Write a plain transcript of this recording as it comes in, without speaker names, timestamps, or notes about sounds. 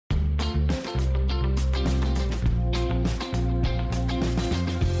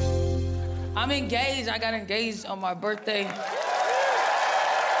I'm engaged. I got engaged on my birthday.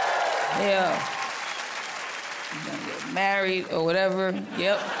 Yeah. I'm gonna get married or whatever.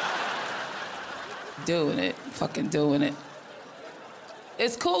 Yep. Doing it. Fucking doing it.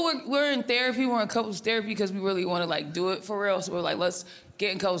 It's cool. We're in therapy. We're in couples therapy because we really want to like do it for real. So we're like, let's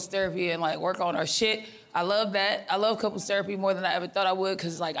get in couples therapy and like work on our shit. I love that. I love couples therapy more than I ever thought I would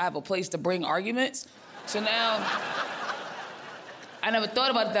because like I have a place to bring arguments. So now, I never thought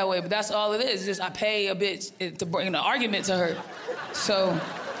about it that way, but that's all it is. Just I pay a bitch to bring an argument to her. So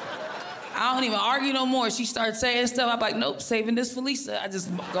I don't even argue no more. She starts saying stuff. I'm like, nope, saving this for Lisa. I just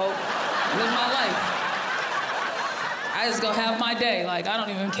go live my life. I just go have my day. Like, I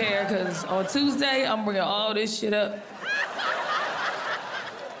don't even care, because on Tuesday, I'm bringing all this shit up.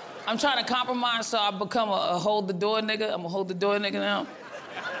 I'm trying to compromise so I become a hold the door nigga. I'm a hold the door nigga now.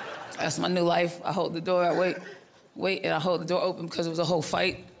 That's my new life. I hold the door, I wait, and I hold the door open because it was a whole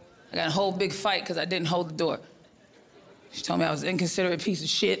fight. I got a whole big fight because I didn't hold the door. She told me I was an inconsiderate piece of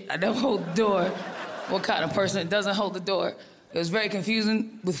shit. I don't hold the door. What kind of person doesn't hold the door? It was very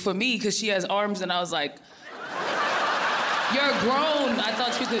confusing for me because she has arms, and I was like, you're grown. I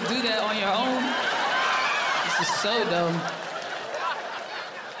thought you could do that on your own. This is so dumb.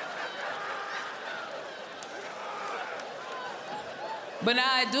 But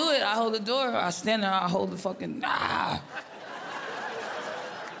now I do it. I hold the door. I stand there. I hold the fucking...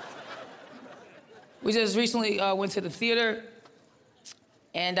 We just recently went to the theater,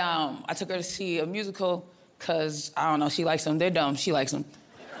 and I took her to see a musical because, I don't know, she likes them. They're dumb. She likes them.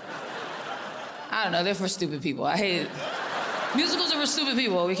 I don't know. They're for stupid people. I hate it. Musicals are for stupid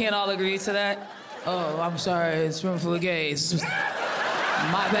people. We can't all agree to that. Oh, I'm sorry. It's room full of gays.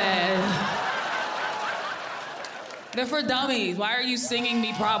 My bad. They're for dummies. Why are you singing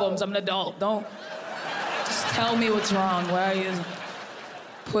me problems? I'm an adult. Don't just tell me what's wrong. Why are you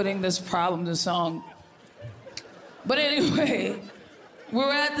putting this problem in song? But anyway, we're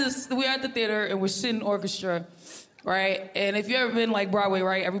at the theater and we're sitting orchestra, right? And if you've ever been like Broadway,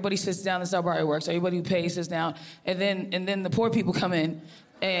 right? Everybody sits down. That's how Broadway works. Everybody who pays sits down, and then the poor people come in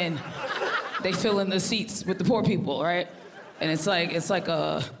and they fill in the seats with the poor people, right? And it's like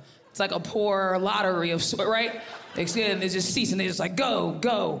a poor lottery of sort, right? They sit and there's just seats and they're just like, go,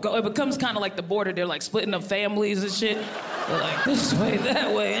 go, go. It becomes kind of like the border. They're like splitting up families and shit. They're like, this way,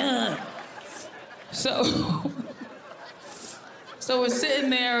 that way, So we're sitting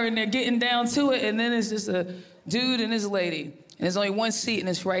there and they're getting down to it, and then it's just a dude and this lady. And there's only one seat and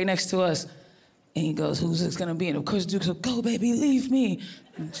it's right next to us. And he goes, who's this gonna be? And of course the dude goes, go baby, leave me.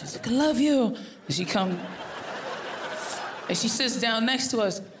 And she's like, I love you. And she comes, and she sits down next to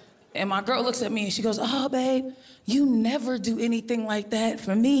us. And my girl looks at me and she goes, oh, babe, you never do anything like that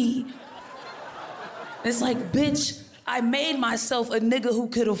for me. And it's like, bitch, I made myself a nigga who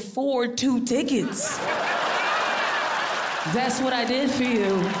could afford 2 tickets. That's what I did for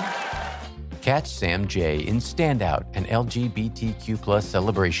you. Catch Sam J in Standout, an LGBTQ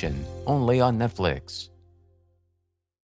Celebration, only on Netflix.